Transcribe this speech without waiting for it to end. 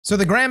So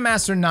the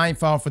Grandmaster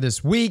Nightfall for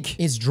this week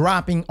is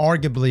dropping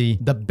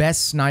arguably the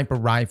best sniper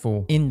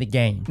rifle in the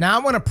game. Now, I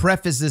want to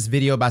preface this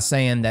video by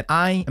saying that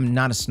I am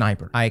not a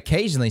sniper. I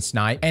occasionally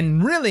snipe,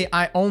 and really,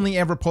 I only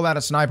ever pull out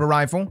a sniper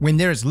rifle when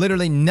there's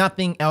literally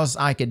nothing else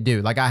I could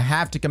do. Like, I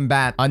have to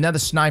combat another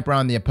sniper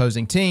on the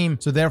opposing team,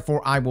 so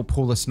therefore, I will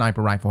pull a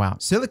sniper rifle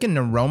out. Silicon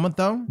Neuroma,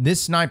 though,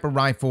 this sniper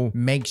rifle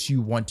makes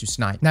you want to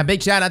snipe. Now,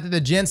 big shout out to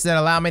the gents that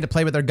allowed me to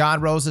play with their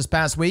god rolls this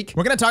past week.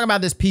 We're going to talk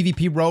about this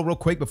PvP roll real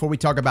quick before we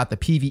talk about the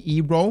PvE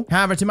roll.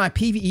 However, to my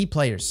PvE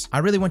players, I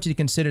really want you to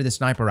consider the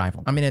sniper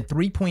rifle. I mean, a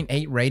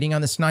 3.8 rating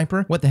on the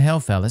sniper. What the hell,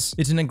 fellas?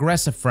 It's an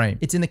aggressive frame.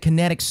 It's in the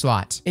kinetic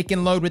slot. It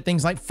can load with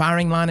things like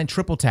firing line and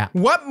triple tap.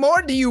 What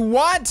more do you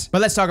want?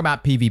 But let's talk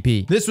about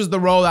PvP. This was the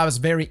roll I was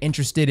very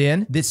interested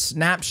in. This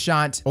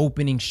snapshot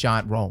opening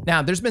shot roll.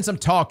 Now, there's been some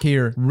talk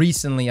here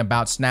recently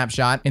about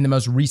snapshot in the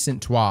most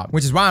recent TWAB,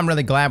 which is why I'm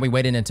really glad we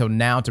waited until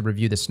now to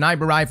review the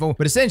sniper rifle.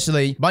 But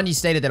essentially, Bungie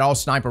stated that all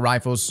sniper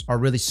rifles are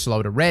really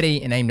slow to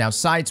ready and aim down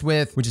sights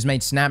with, which has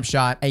made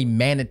snapshot a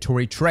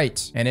mandatory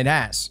trait, and it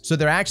has. So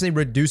they're actually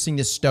reducing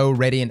the stow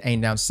ready and aim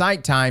down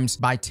sight times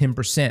by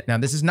 10%. Now,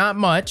 this is not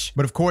much,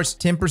 but of course,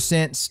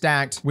 10%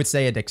 stacked with,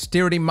 say, a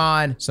dexterity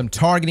mod, some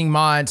targeting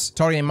mods.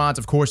 Targeting mods,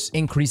 of course,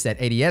 increase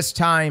that ADS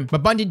time,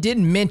 but Bungie did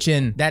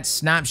mention that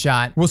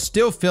snapshot will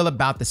still feel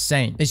about the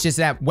same. It's just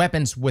that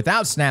weapons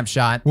without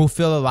snapshot will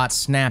feel a lot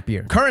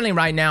snappier. Currently,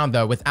 right now,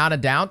 though, without a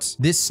doubt,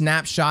 this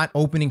snapshot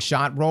opening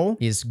shot roll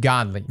is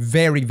godly.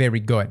 Very, very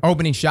good.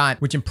 Opening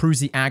shot, which improves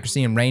the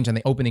accuracy and range on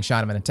the opening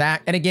shot of an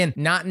attack. And again,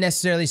 not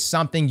necessarily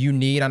something you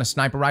need on a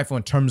sniper rifle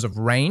in terms of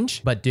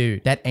range, but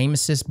dude, that aim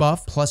assist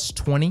buff plus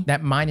 20,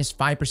 that minus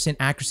 5%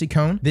 accuracy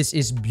cone, this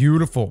is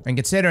beautiful. And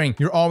considering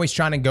you're always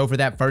trying to go for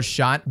that first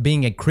shot,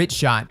 being a crit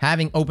shot,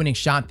 having opening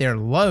shot there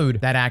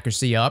load that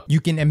accuracy up, you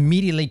can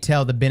immediately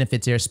tell the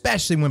benefits here,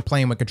 especially when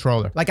playing with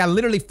controller. Like, I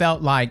literally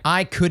felt like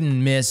I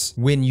couldn't miss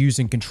when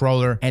using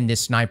controller and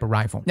this sniper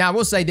rifle. Now, I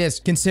will say this,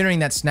 considering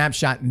that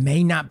snapshot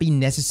may not be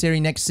necessary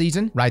next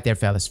season, right there,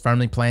 fellas,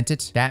 firmly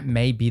planted, that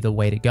may be the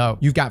way to go.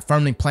 You've got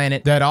firmly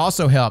planted that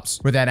also helps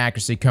with that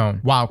accuracy cone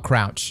while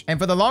crouch. And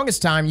for the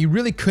longest time, you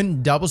really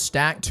couldn't double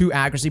stack two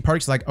accuracy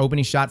perks like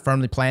opening shot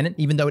firmly planted,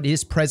 even though it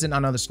is present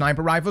on other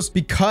sniper rifles,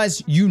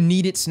 because you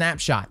needed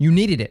snapshot. You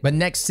needed it, but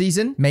next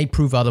season may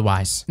prove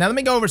otherwise. Now, let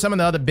me go over some of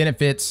the other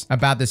benefits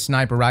about this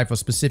sniper rifle,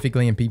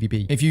 specifically in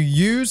PvP. If you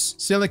use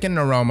Silicon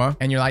Neuroma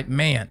and you're like,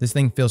 man, this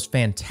thing feels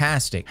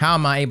fantastic. How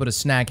am I able to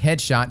snag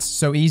headshots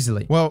so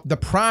easily? Well, the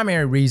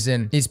primary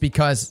reason is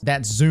because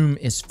that zoom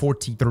is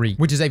 43,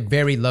 which is a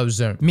very low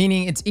zoom,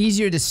 meaning it's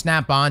easier to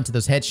snap on to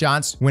those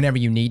headshots whenever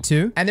you need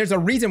to. And there's a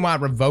reason why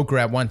Revoker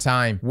at one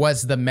time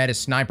was the meta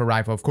sniper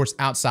rifle, of course,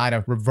 outside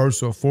of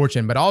Reversal of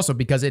Fortune, but also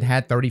because it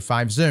had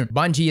 35 zoom.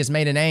 Bungie has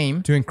made an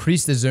aim to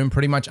increase the zoom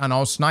pretty much on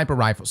all sniper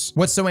rifles.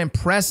 What's so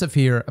impressive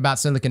here about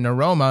Silicon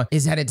Neuroma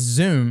is that its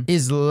zoom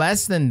is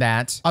less than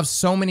that of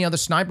so many other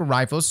sniper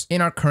rifles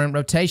in our current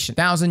rotation.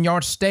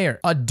 1,000-Yard Stare,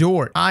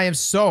 Adored, Eye of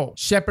Soul,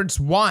 Shepherd's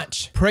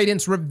Watch,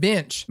 Praetor's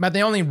Revenge. But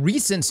the only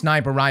recent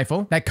sniper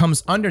rifle that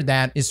comes under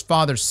that is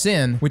Father's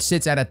Sin, which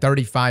sits at a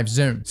 35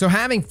 zoom. So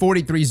having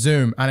 43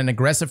 zoom on an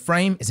aggressive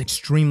frame is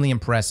extremely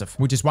impressive,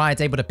 which is why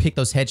it's able to pick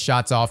those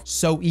headshots off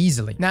so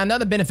easily. Now,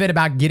 another benefit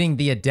about getting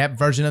the Adept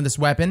version of this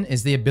weapon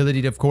is the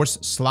ability to, of course,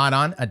 slot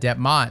on Adept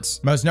mods.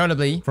 Most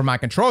notably, for my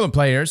controller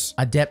players,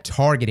 Adept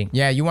targeting.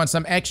 Yeah, you want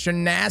some extra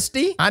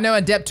nasty? I know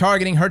Adept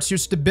targeting hurts your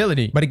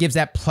stability, but it gives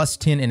that plus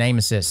 10 in aim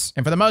assist.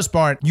 And for the most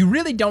part, you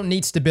really don't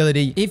need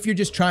stability if you're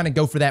just trying to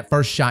go for that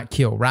first shot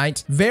kill,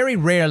 right? Very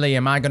rarely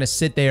am I going to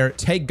sit there,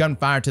 take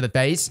gunfire to the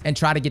face, and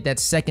try to get that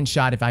second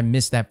shot if I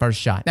miss that first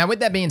shot. Now, with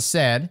that being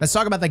said, let's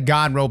talk about the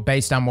god roll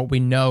based on what we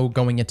know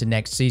going into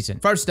next season.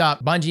 First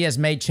up, Bungie has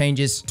made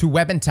changes to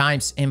weapon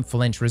types and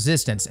flinch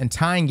resistance and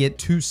tying it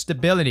to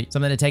stability.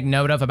 Something to take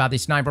note of about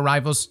these sniper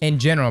rifles in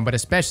general, but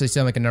especially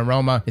Silicon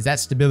Neuroma, is that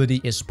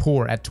stability is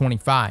poor at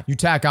 25. You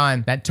tack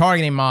on that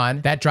targeting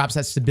mod, that drops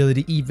that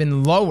stability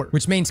even lower,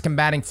 which means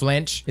combating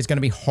flinch is going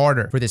to be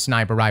harder for this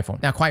sniper rifle.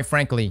 Now, quite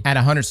frankly, at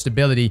 100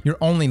 stability, you're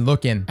only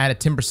looking at a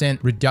 10%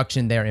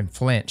 reduction there in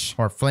flinch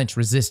or flinch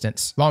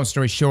resistance. Long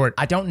story short,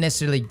 I don't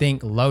necessarily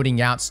think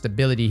loading out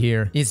stability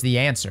here is the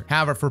answer.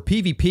 However, for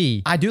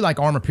PvP, I do like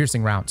armor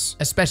piercing rounds,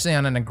 especially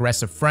on an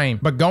aggressive frame.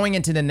 But going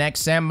into the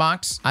next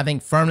sandbox, I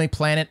think firmly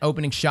planted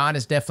opening shot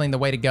is definitely the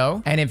way to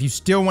go. And if you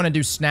still want to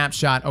do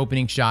snapshot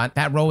opening shot,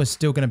 that roll is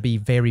still going to be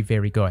very,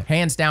 very good.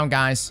 Hands down,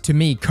 guys, to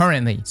me,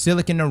 currently,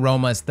 Silicon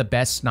Neuroma is the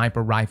best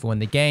sniper rifle in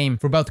the game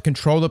for both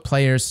controller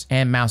players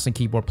and mouse and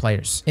keyboard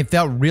players. It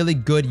felt really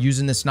good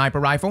using the sniper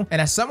rifle.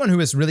 And as someone who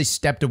has really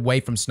stepped away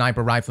from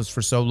sniper rifles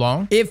for so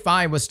long, if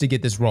I was to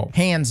get this roll,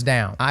 hands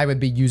down, I would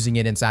be using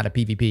it inside of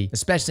PvP,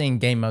 especially in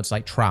game modes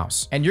like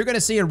Trials. And you're going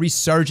to see a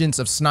resurgence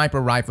of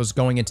sniper rifles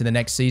going into the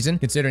next season,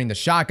 considering the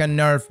shotgun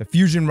nerf, the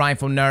fusion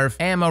rifle nerf,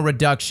 ammo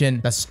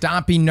reduction, the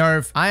stompy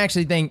nerf. I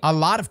actually think a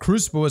lot of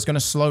Crucible is going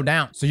to slow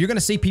down. So you're going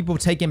to see people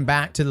taking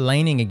back to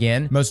laning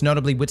again, most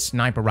notably with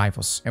sniper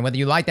rifles. And whether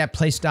you like that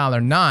playstyle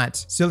or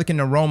not, Silicon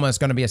Neuroma is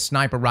going to be a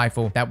sniper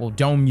rifle that will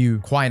dome you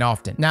quite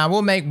often. Now, I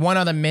will make one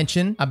other mention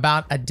mention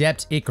about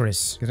Adept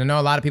Icarus, because I know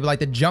a lot of people like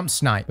to jump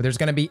snipe, but there's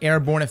going to be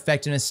airborne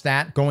effectiveness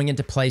stat going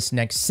into place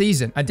next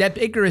season. Adept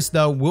Icarus,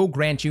 though, will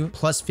grant you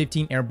plus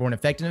 15 airborne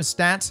effectiveness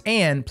stats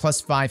and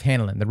plus 5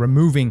 handling,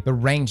 removing the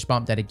range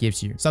bump that it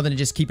gives you. Something to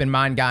just keep in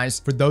mind, guys,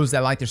 for those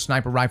that like their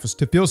sniper rifles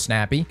to feel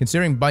snappy,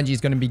 considering Bungie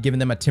is going to be giving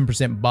them a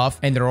 10% buff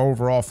and their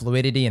overall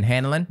fluidity and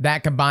handling.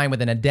 That combined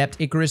with an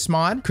Adept Icarus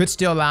mod could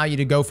still allow you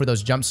to go for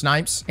those jump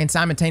snipes and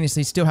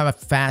simultaneously still have a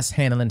fast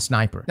handling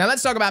sniper. Now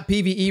let's talk about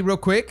PvE real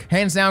quick.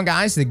 Hands down,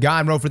 guys, the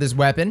god roll for this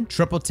weapon,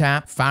 triple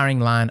tap, firing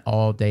line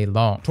all day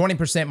long.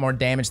 20% more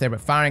damage there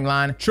with firing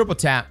line, triple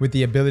tap with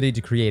the ability to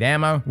create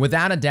ammo.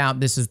 Without a doubt,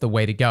 this is the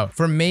way to go.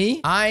 For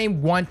me, I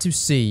want to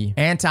see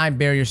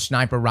anti-barrier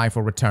sniper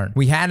rifle return.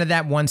 We had it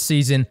that one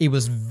season. It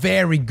was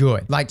very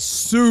good, like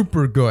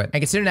super good.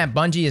 And considering that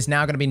Bungie is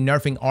now going to be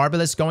nerfing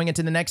Arbalest going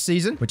into the next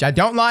season, which I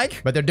don't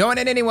like, but they're doing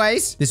it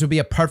anyways, this would be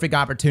a perfect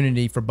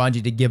opportunity for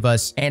Bungie to give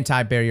us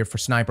anti-barrier for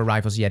sniper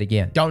rifles yet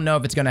again. Don't know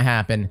if it's going to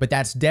happen, but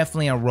that's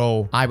definitely a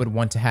role I would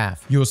want to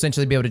have. You'll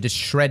essentially be able to just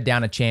shred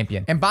down a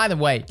champion. And by the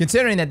way,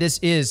 considering that this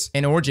is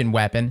an origin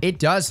weapon, it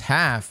does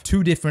have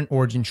 2 different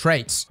origin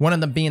traits. One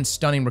of them being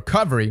stunning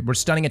recovery, where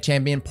stunning a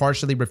champion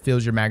partially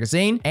refills your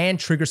magazine and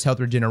triggers health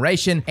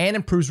regeneration and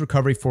improves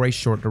recovery for a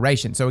short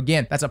duration. So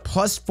again, that's a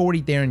plus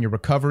 40 there in your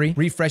recovery,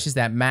 refreshes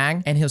that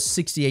mag, and heals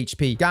 60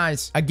 HP.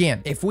 Guys,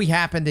 again, if we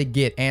happen to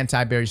get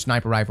anti-barrier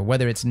sniper rifle,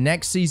 whether it's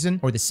next season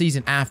or the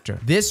season after,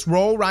 this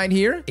roll right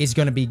here is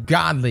going to be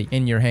godly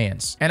in your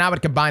hands. And I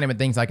would combine it with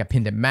things like a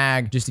pendant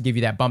mag, just to give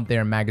you that bump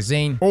there in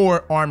magazine,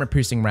 or armor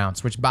piercing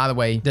rounds, which by the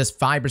way, does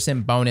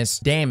 5% bonus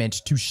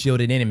damage to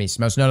shielded enemies,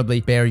 most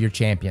notably barrier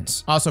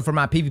champions. Also for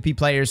my PvP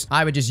players,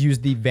 I would just use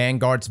the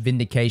Vanguard's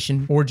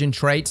Vindication origin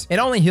trait. It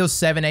only heals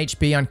 7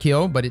 HP on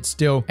kill, but it's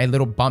still a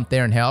little bump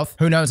there in health.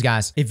 Who knows,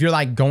 guys? If you're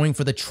like going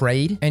for the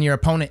trade and your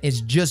opponent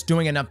is just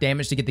doing enough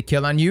damage to get the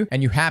kill on you,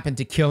 and you happen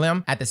to kill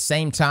him at the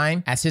same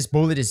time as his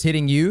bullet is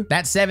hitting you,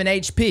 that 7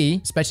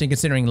 HP, especially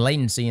considering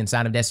latency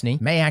inside of Destiny,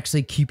 may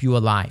actually keep you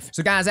alive.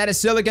 So guys, that is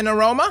Silicon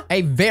Neuroma,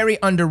 a very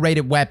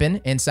underrated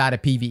weapon inside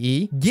of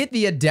PvE. Get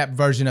the Adept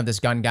version of this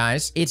gun,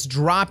 guys. It's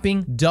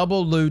dropping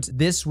double loot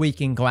this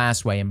week in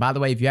Glassway. And by the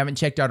way, if you haven't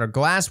checked out our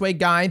Glassway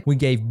guide, we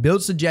gave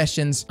build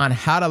suggestions on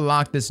how to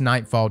lock this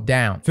Nightfall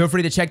down. Feel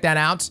free to check that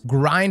out.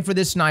 Grind for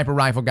this sniper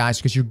rifle, guys,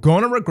 because you're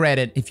gonna regret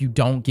it if you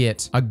don't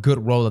get a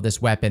good roll of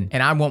this weapon.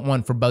 And I want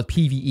one for both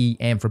PvE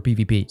and for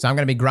PvP. So I'm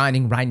gonna be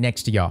grinding right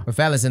next to y'all. But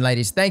fellas and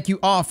ladies, thank you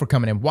all for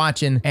coming and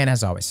watching. And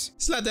as always,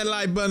 slap that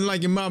like button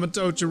like your mama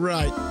told you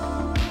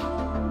right.